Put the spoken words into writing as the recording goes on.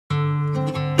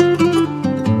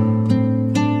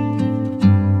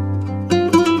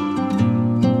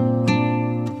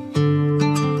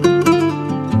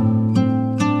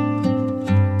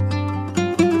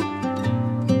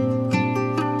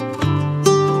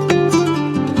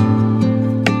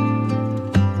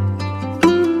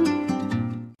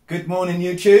morning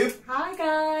YouTube. Hi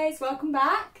guys, welcome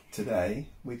back. Today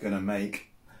we're going to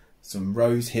make some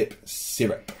rosehip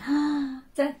syrup.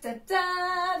 Da, da,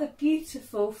 da, the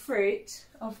beautiful fruit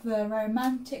of the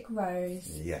romantic rose.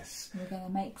 Yes. We're going to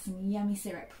make some yummy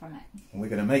syrup from it. And we're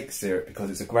going to make syrup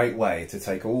because it's a great way to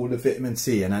take all the vitamin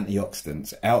C and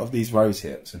antioxidants out of these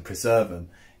rosehips and preserve them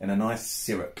in a nice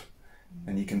syrup.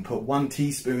 And you can put 1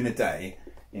 teaspoon a day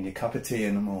in your cup of tea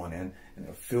in the morning and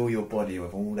it'll fill your body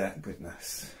with all that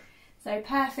goodness. So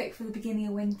perfect for the beginning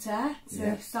of winter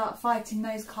to start fighting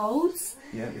those colds.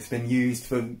 Yeah, it's been used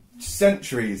for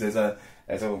centuries as a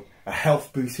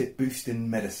health boosting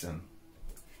medicine.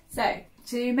 So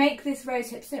to make this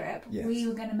rosehip syrup, we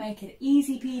were going to make it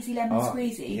easy peasy lemon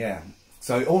squeezy. Yeah.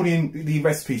 So all the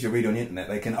recipes you read on the internet,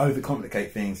 they can overcomplicate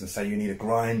things and say you need a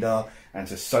grinder and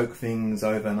to soak things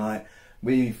overnight.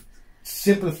 We've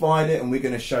simplified it and we're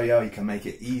going to show you how you can make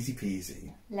it easy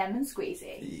peasy. Lemon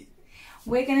squeezy.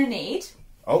 We're going to need...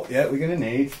 Oh yeah, we're going to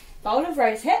need... bowl of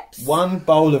rosehips. 1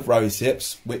 bowl of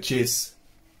rosehips, which is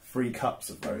 3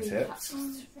 cups of rosehips.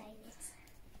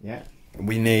 Yeah.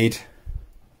 We need...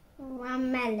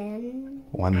 1 melon.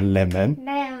 1 lemon.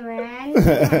 Lemon.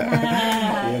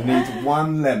 You need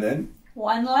 1 lemon.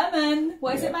 1 lemon.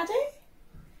 What is it, Maddie?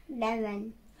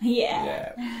 Lemon.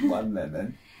 Yeah. Yeah, 1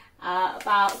 lemon.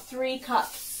 About 3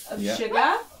 cups of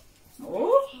sugar.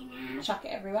 Oh, chuck it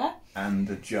everywhere. And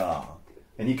a jar.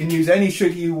 And you can use any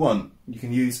sugar you want. You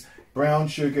can use brown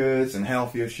sugars and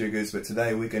healthier sugars, but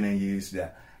today we're going to use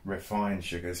the refined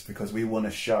sugars because we want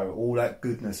to show all that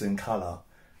goodness and colour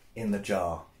in the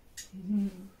jar.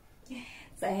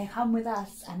 So come with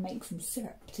us and make some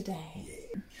syrup today.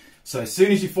 Yeah. So as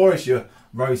soon as you forage your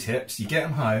rose hips, you get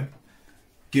them home,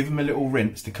 give them a little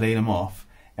rinse to clean them off,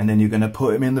 and then you're going to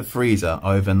put them in the freezer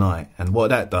overnight. And what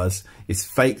that does is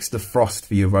fakes the frost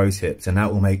for your rose hips, and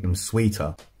that will make them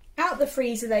sweeter. Out the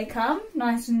freezer they come,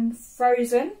 nice and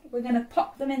frozen. We're going to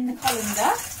pop them in the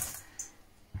colander.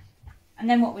 And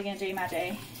then what we're going to do,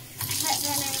 Maddie? Put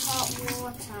them in hot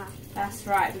water. That's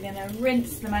right, we're going to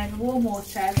rinse them over warm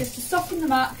water just to soften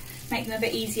them up, make them a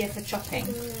bit easier for chopping.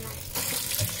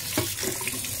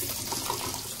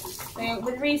 So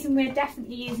the reason we're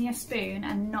definitely using a spoon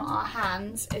and not our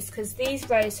hands is because these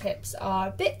rose hips are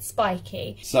a bit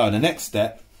spiky. So the next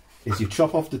step is you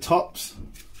chop off the tops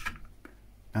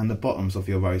and the bottoms of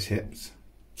your rose hips,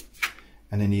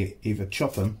 and then you either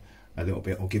chop them a little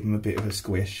bit or give them a bit of a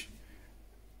squish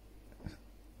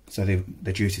so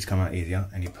the juices come out easier,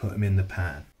 and you put them in the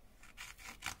pan.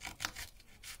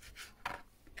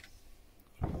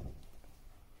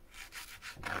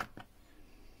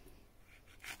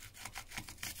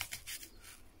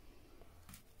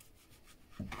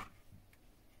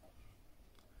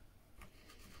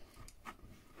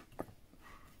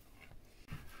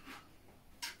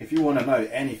 If you want to know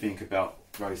anything about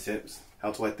rosehips,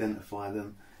 how to identify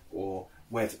them or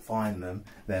where to find them,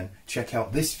 then check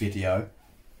out this video.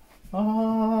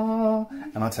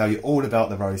 And I'll tell you all about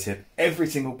the rosehip, every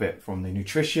single bit, from the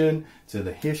nutrition to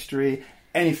the history,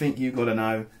 anything you've got to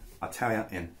know, I'll tell you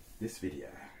in this video.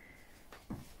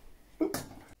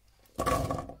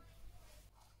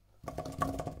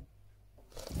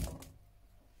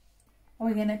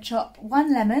 We're going to chop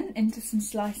 1 lemon into some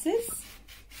slices.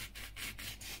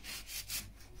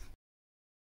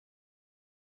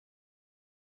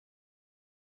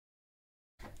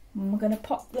 And we're going to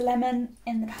pop the lemon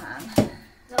in the pan.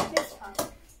 Not this one.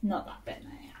 Not that bit,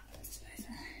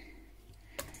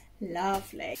 no.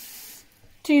 Lovely.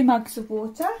 2 mugs of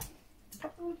water.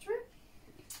 Pop the water in.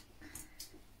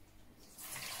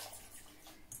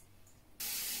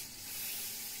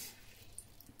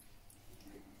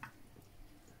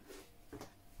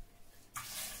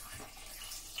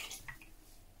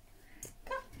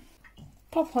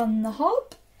 Pop on the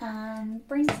hob and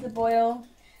bring to the boil.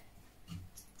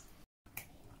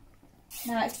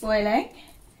 Now it's boiling,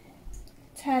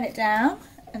 turn it down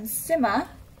and simmer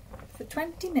for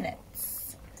 20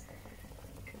 minutes.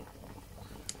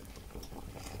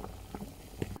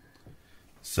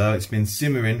 So it's been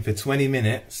simmering for 20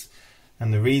 minutes,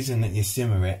 and the reason that you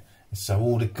simmer it is so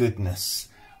all the goodness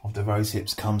of the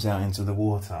rosehips comes out into the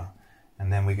water,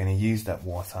 and then we're going to use that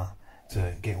water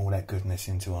to get all that goodness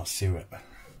into our syrup.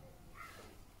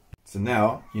 So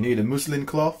now you need a muslin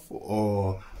cloth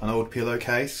or an old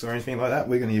pillowcase or anything like that.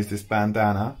 We're going to use this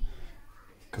bandana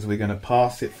because we're going to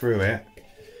pass it through it,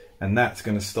 and that's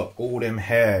going to stop all them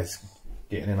hairs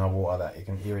getting in our water that it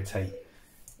can irritate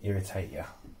you.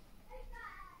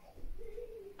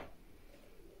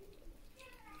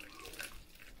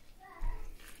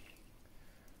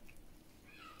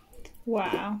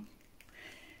 Wow.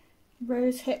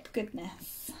 Rosehip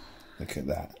goodness. Look at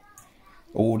that.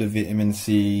 All the vitamin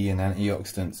C and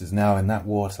antioxidants is now in that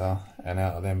water and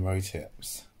out of them rose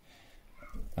hips.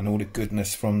 And all the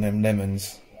goodness from them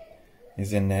lemons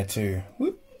is in there too.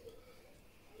 Whoop.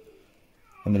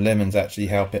 And the lemons actually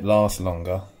help it last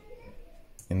longer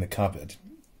in the cupboard.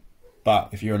 But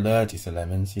if you're allergic to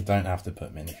lemons, you don't have to put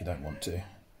them in if you don't want to.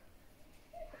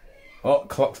 Oh,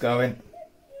 clock's going.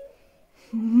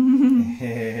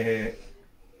 I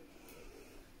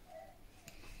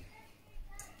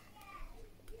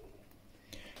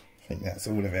think that's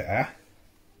all of it, huh?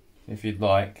 If you'd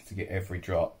like to get every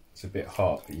drop, it's a bit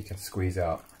hot, but you can squeeze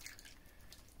out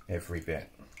every bit.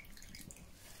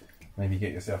 Maybe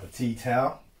get yourself a tea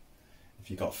towel if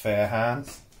you've got fair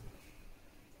hands,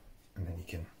 and then you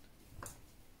can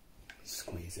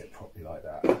squeeze it properly like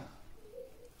that.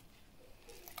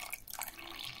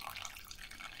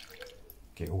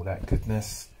 Get all that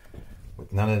goodness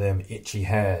with none of them itchy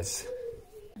hairs.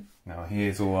 Now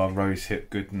here's all our rosehip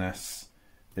goodness.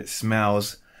 It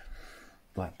smells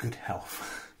like good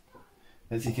health.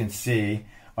 As you can see,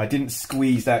 I didn't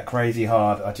squeeze that crazy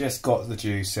hard. I just got the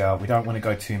juice out. We don't want to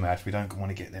go too much. We don't want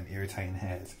to get them irritating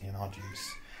hairs in our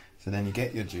juice. So then you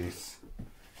get your juice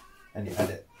and you add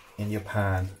it in your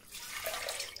pan,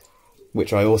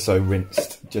 which I also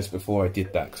rinsed just before I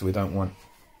did that because we don't want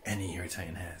any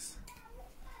irritating hairs.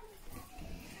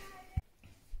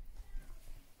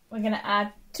 We're going to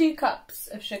add 2 cups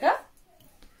of sugar.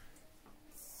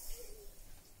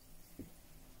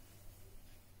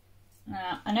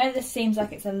 Now, I know this seems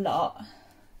like it's a lot,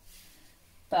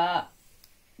 but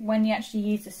when you actually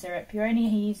use the syrup, you're only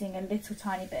using a little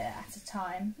tiny bit at a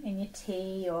time in your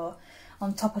tea or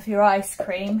on top of your ice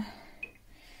cream.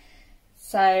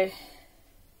 So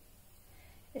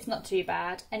it's not too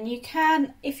bad. And you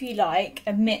can, if you like,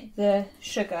 omit the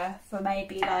sugar for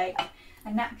maybe like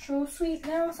a natural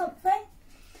sweetener or something,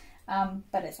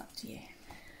 but it's up to you.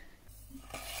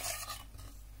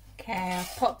 Okay, I'll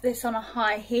pop this on a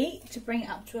high heat to bring it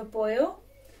up to a boil.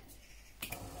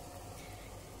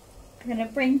 I'm going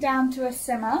to bring down to a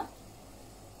simmer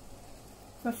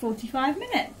for 45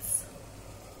 minutes.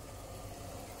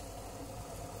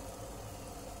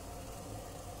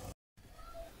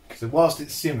 So whilst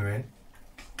it's simmering,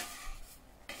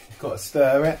 you've got to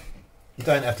stir it. You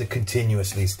don't have to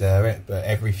continuously stir it, but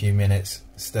every few minutes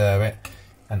stir it,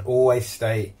 and always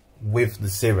stay with the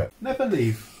syrup. Never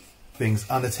leave things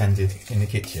unattended in the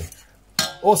kitchen.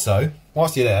 Also,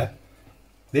 whilst you're there,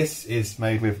 this is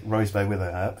made with rosebud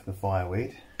willow herb, the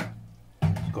fireweed.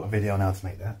 I've got a video on how to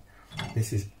make that.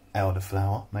 This is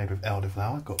elderflower, made with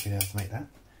elderflower. Got a video how to make that.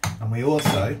 And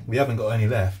we haven't got any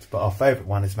left, but our favourite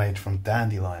one is made from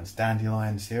dandelions.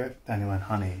 Dandelion syrup, dandelion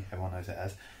honey, everyone knows it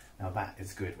as. Now that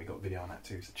is good, we got a video on that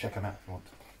too, so check them out if you want.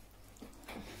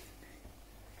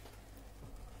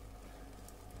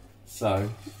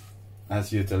 So,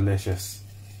 as your delicious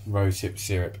rosehip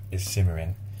syrup is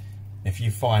simmering, if you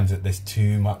find that there's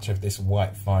too much of this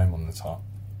white foam on the top,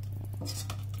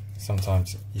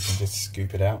 sometimes you can just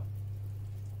scoop it out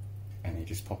and you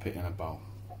just pop it in a bowl.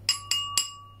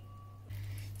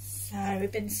 So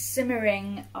we've been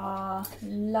simmering our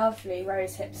lovely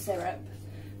rosehip syrup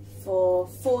for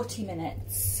 40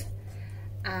 minutes,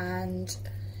 and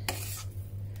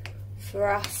for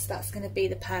us that's going to be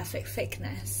the perfect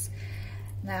thickness.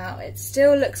 Now it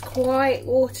still looks quite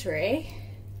watery,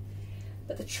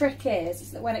 but the trick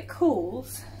is that when it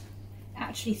cools, it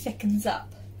actually thickens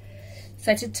up.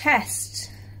 So to test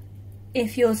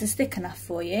if yours is thick enough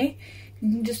for you,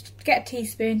 you can just get a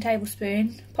teaspoon,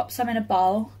 tablespoon, pop some in a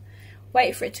bowl,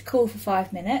 wait for it to cool for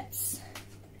 5 minutes,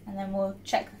 and then we'll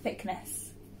check the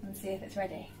thickness and see if it's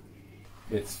ready.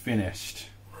 It's finished.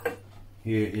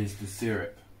 Here is the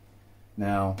syrup.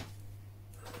 Now,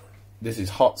 this is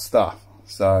hot stuff,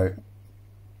 so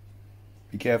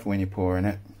be careful when you're pouring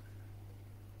it.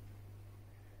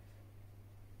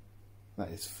 That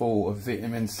is full of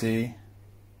vitamin C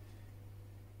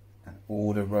and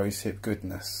all the rosehip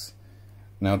goodness.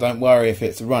 Now don't worry if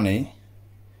it's runny,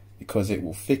 because it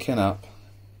will thicken up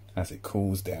as it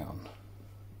cools down.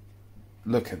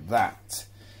 Look at that.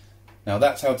 Now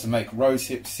that's how to make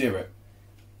rosehip syrup.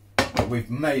 But we've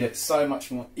made it so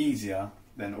much more easier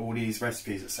than all these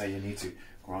recipes that say you need to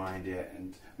grind it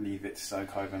and leave it to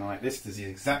soak overnight. This is the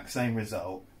exact same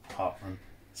result, apart from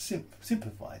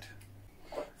simplified.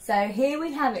 So here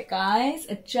we have it, guys,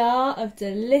 a jar of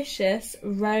delicious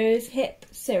rosehip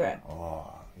syrup.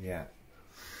 Oh yeah.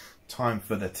 Time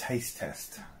for the taste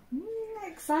test.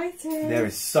 Excited. There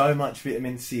is so much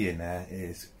vitamin C in there, it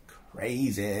is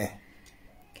crazy.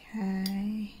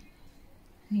 Okay.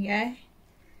 There you go.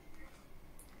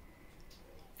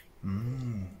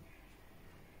 Mmm.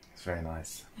 It's very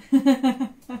nice.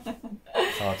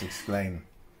 It's hard to explain.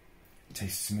 It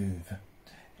tastes smooth.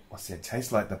 What's it? It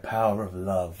tastes like the power of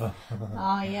love.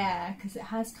 Oh yeah, because it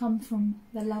has come from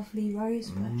the lovely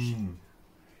rose bush.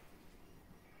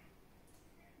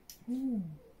 Ooh.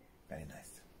 Very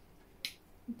nice.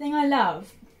 The thing I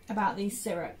love about these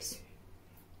syrups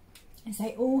is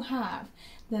they all have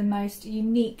the most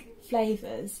unique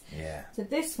flavours. Yeah. So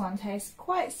this one tastes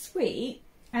quite sweet,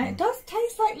 and it does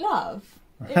taste like love.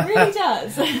 It really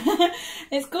does.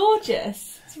 It's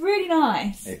gorgeous. It's really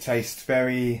nice. It tastes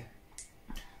very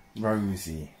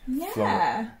rosy. Yeah.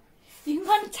 Floral. You can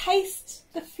kind of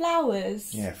taste the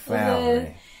flowers. Yeah,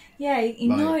 flowery. You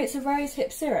know it's a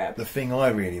rosehip syrup. The thing I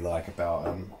really like about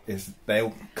them is they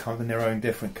all come in their own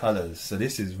different colours. So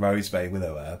this is rosebay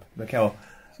willow herb. Look how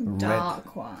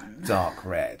Dark one. dark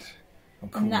red. How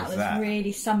cool And that is was that?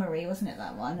 really summery, wasn't it,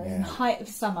 that one? It was in the height of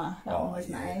summer that one was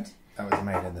made. That was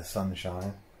made in the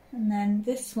sunshine. And then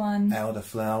this one.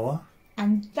 Elderflower.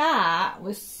 And that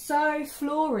was so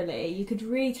florally. You could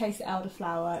really taste the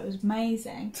elderflower. It was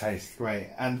amazing. Tastes great.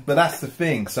 But that's the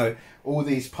thing. So all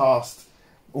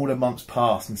the months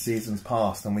passed and seasons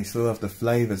passed, and we still have the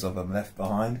flavours of them left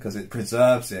behind because it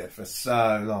preserves it for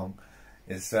so long.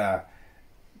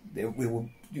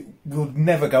 We'll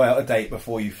never go out of date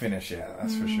before you finish it,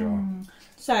 that's for sure.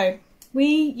 So we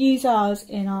use ours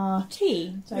in our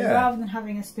tea. So Yeah. rather than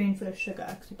having a spoonful of sugar,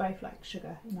 because we both like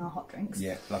sugar in our hot drinks,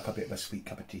 Yeah, like a bit of a sweet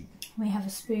cup of tea. we have a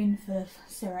spoonful of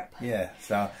syrup. Yeah,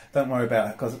 so don't worry about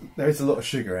it because there is a lot of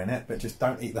sugar in it, but just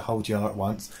don't eat the whole jar at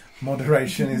once.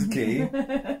 Moderation is key.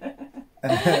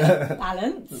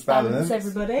 Balance,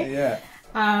 everybody. Yeah.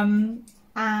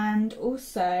 And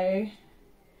also,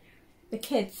 the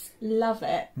kids love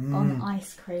it on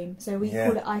ice cream. So we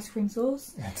call it ice cream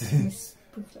sauce.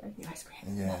 The ice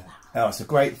cream. Yeah. Oh,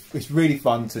 it's really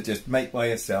fun to just make by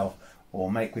yourself or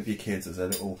make with your kids as a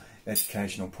little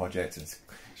educational project. It's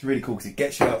really cool because it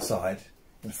gets you outside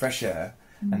in the fresh air,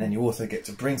 and then you also get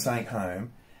to bring something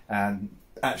home and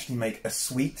actually make a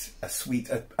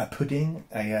pudding.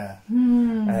 Yeah,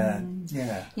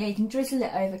 you can drizzle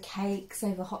it over cakes,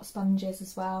 over hot sponges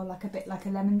as well, a bit like a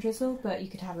lemon drizzle, but you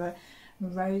could have a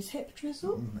rosehip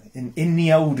drizzle. In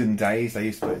the olden days, they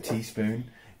used to put a teaspoon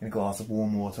in a glass of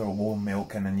warm water or warm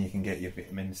milk, and then you can get your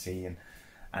vitamin C and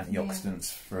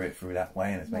antioxidants through that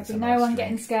way, and it makes a nice one drink.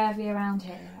 getting scurvy around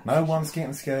here. No one's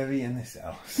getting scurvy in this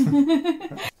house.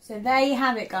 So there you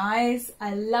have it, guys.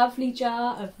 A lovely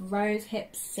jar of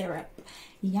rosehip syrup.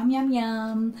 Yum, yum,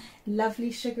 yum.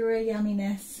 Lovely sugary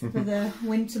yumminess for the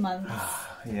winter months.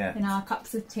 Yeah. In our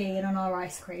cups of tea and on our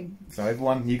ice cream. So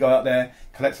everyone, you go out there,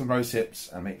 collect some rosehips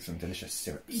and make some delicious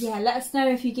syrups. Yeah, let us know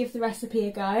if you give the recipe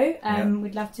a go.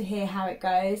 We'd love to hear how it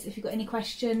goes. If you've got any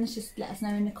questions, just let us know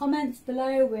in the comments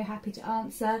below. We're happy to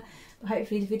answer. But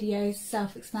hopefully the video is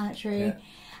self-explanatory.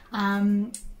 Yeah.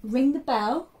 Ring the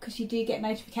bell because you do get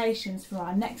notifications for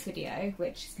our next video,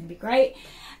 which is going to be great.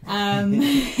 And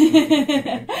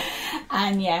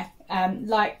yeah,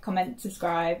 like, comment,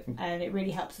 subscribe, and it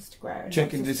really helps us to grow.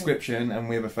 Check in the description, and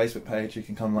we have a Facebook page. You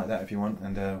can come like that if you want,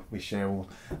 and we share all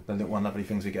the little lovely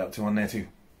things we get up to on there too.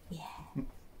 Yeah.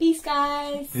 Peace,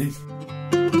 guys. Peace.